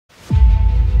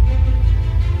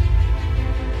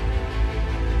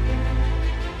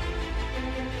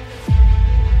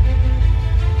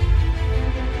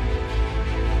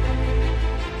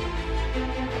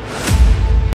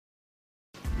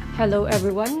Hello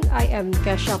everyone, I am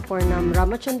Kheshapornam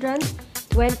Ramachandran,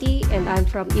 20, and I'm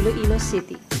from Iloilo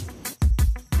City.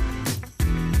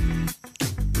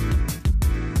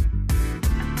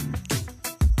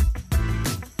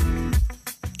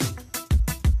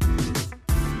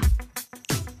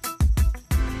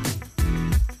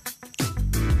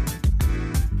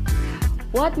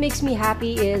 What makes me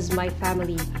happy is my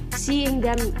family. Seeing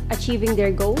them achieving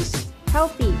their goals,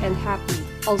 healthy and happy,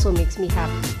 also makes me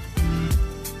happy.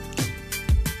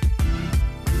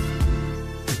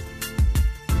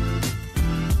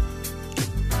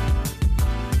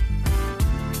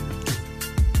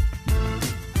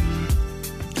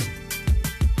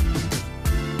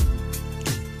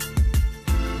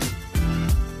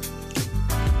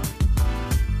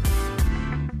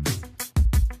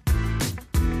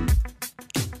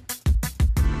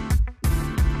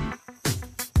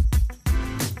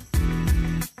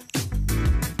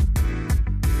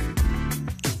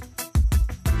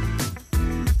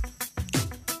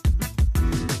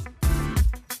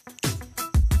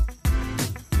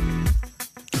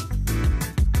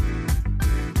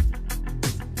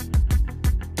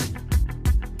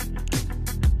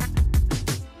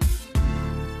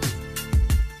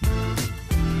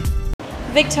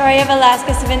 Victoria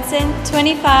Velasquez Vincent,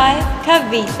 25,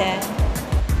 Cavite.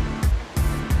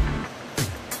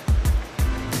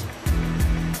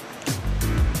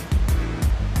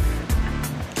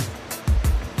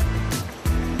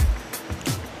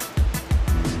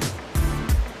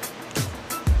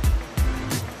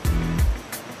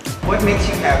 What makes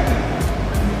you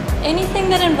happy? Anything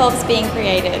that involves being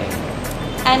creative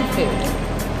and food.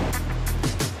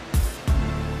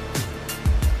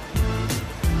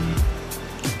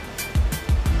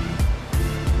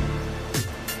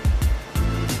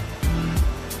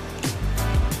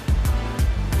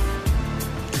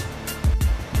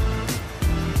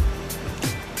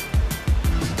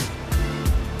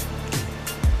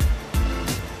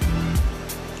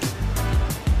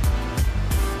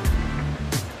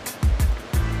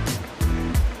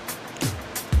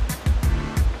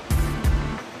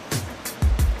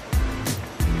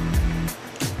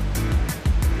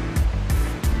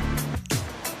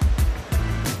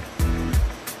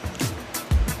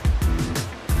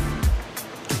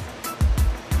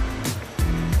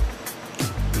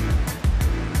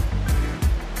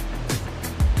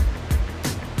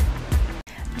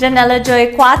 Janela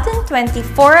Joy Cuaton,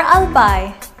 24,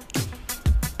 Albay.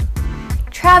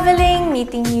 Traveling,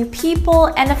 meeting new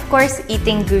people, and of course,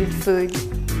 eating good food.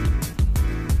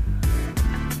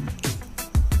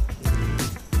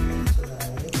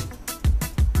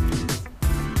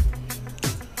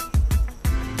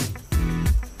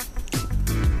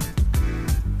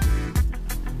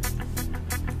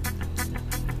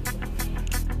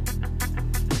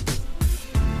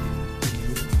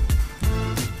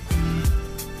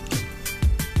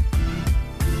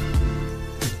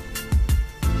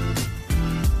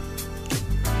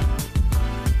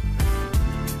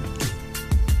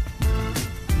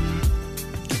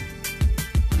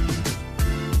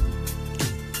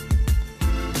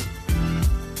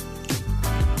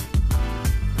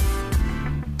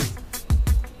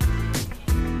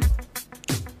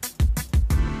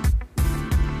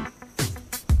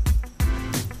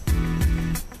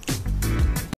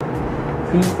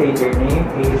 Please state your name,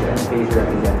 age, and place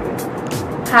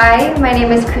represented. Hi, my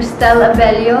name is Christelle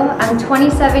Abello. I'm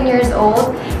 27 years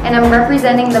old and I'm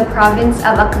representing the province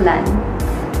of Aklan.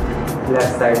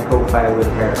 Left side profile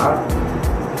with hair up.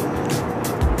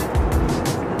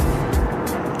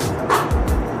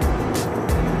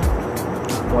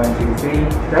 One, two, three.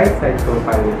 Right side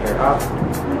profile with hair up.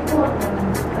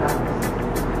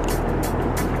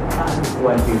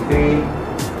 One, two, three.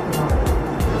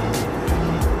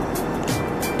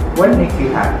 What makes you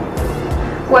happy?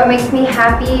 What makes me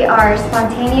happy are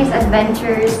spontaneous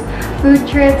adventures, food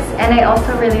trips, and I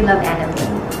also really love anime.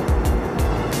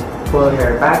 Pull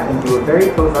hair back and do a very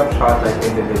close-up shot like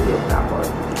in the video example.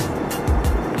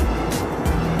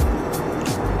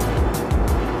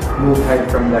 Move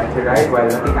head from left to right while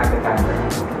looking at the camera.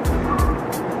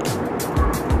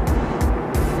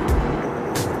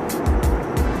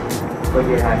 Put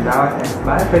your hand down and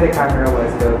smile for the camera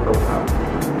while still close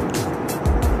up.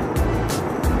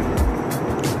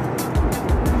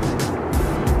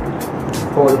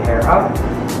 Hold hair up.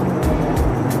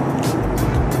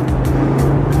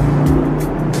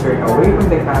 Turn away from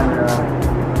the camera.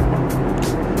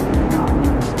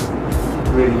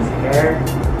 Release hair.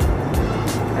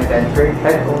 And then turn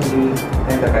head only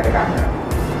and look at the camera.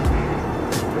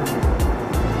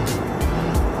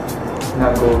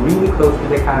 Now go really close to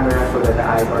the camera so that the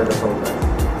eyes are the focus.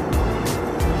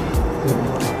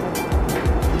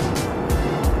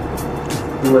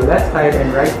 do a left side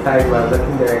and right side while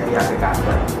looking directly at the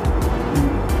camera.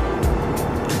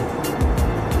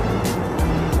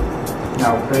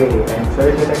 Now pray and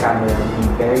turn to the camera and be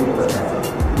very present.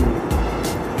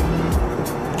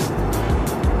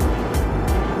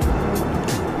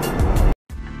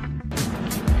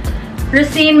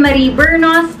 Rousanne Marie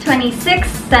Bernos, 26,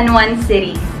 San Juan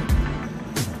City.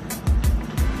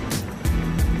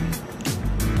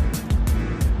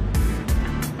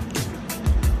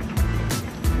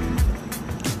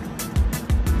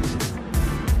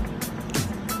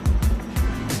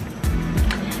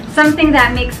 Something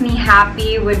that makes me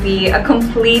happy would be a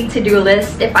complete to-do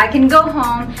list. If I can go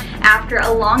home after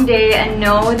a long day and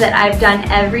know that I've done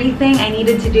everything I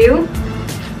needed to do,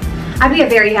 I'd be a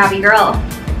very happy girl.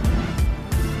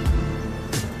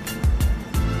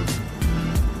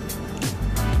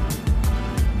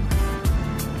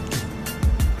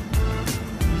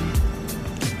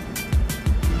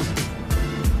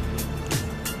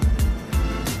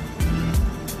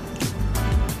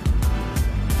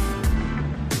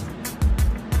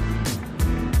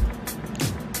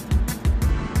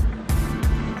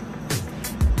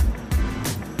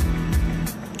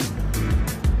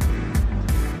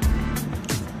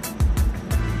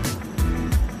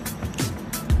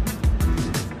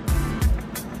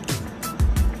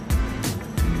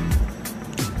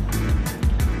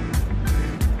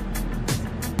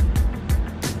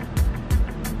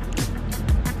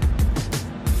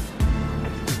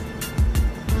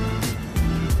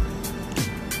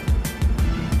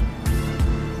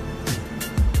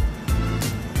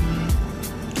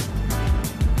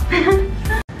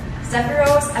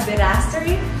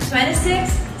 Aberasturi,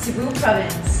 26, Cebu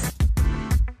Province.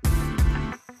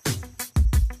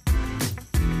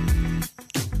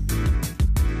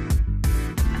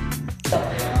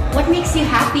 What makes you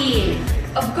happy?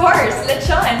 Of course,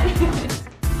 lechon!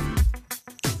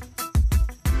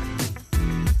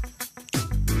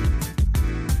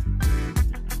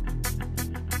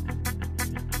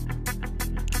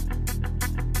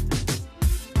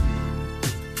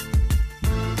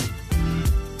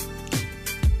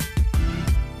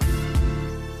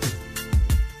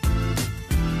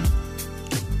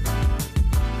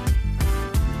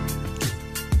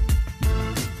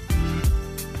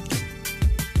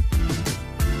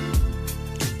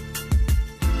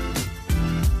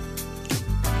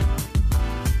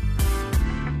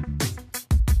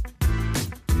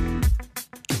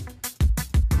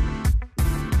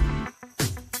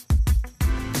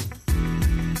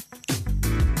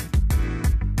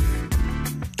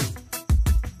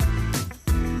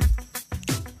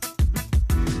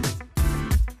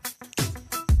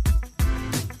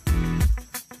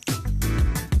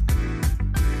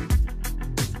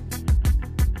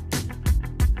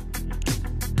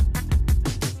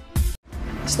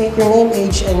 State your name,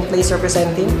 age, and place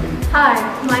representing. Hi,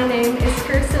 my name is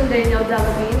Kirsten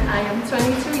Delavin. I am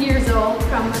 22 years old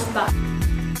from Masbate.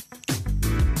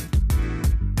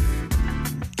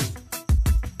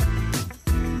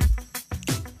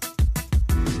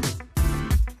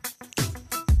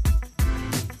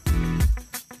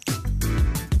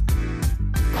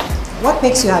 What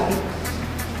makes you happy?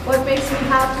 What makes me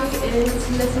happy is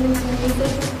listening to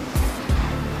music.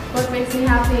 What makes me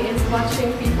happy is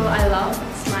watching people I love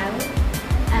smile.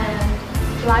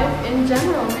 And life in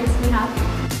general makes me happy.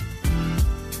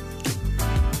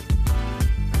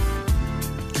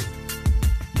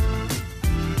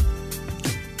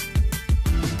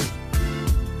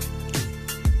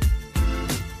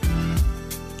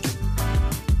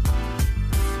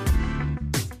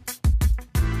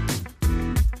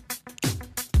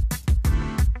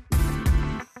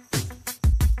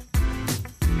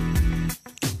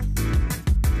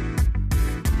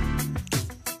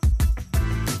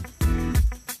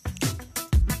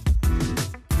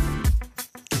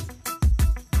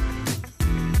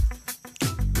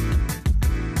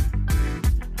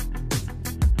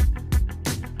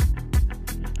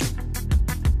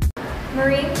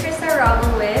 Maureen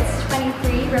Wroblewitz,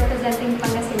 23, representing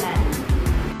Pangasinan.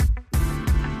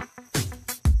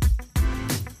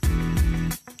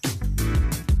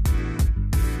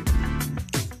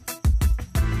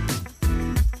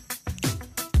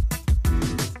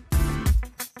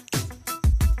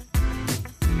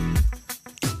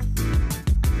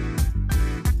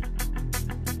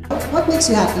 What makes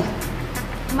you happy?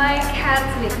 My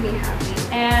cats make me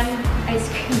happy, and ice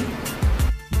cream.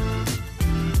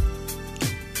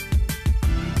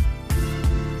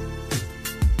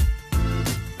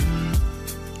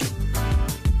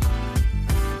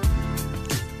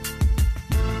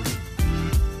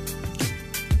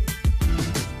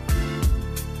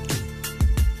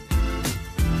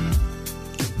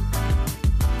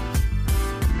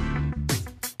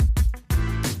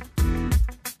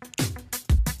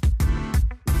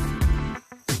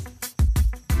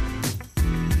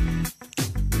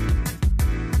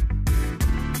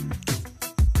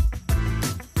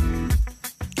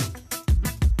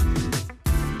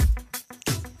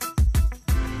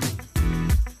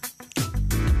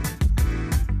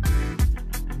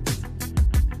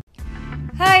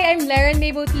 I'm Leren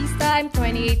Mae Bautista. I'm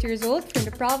 28 years old from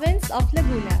the province of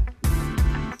Laguna.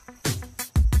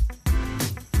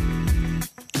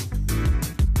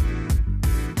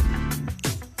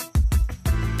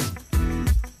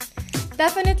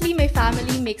 Definitely my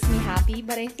family makes me happy,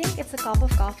 but I think it's a cup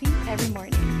of coffee every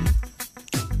morning.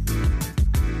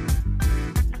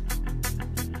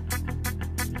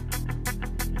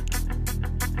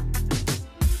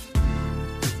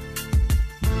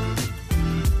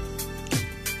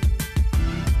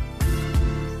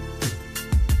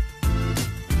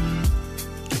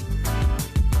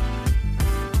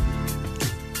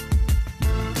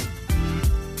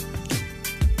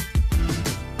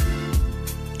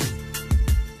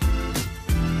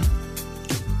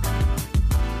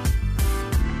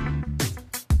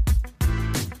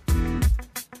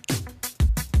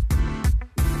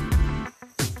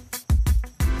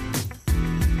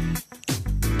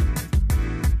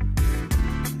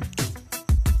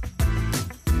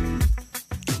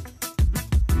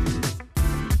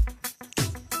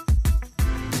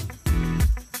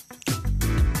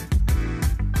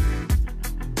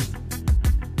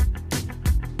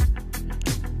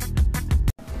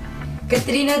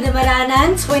 Katrina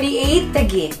Dimaranan, 28,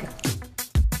 Taguig.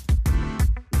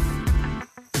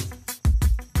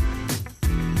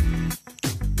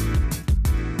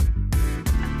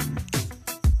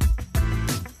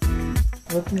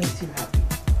 What makes you happy?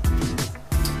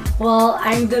 Well,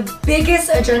 I'm the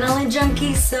biggest adrenaline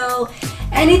junkie, so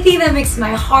anything that makes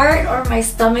my heart or my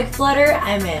stomach flutter,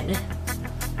 I'm in.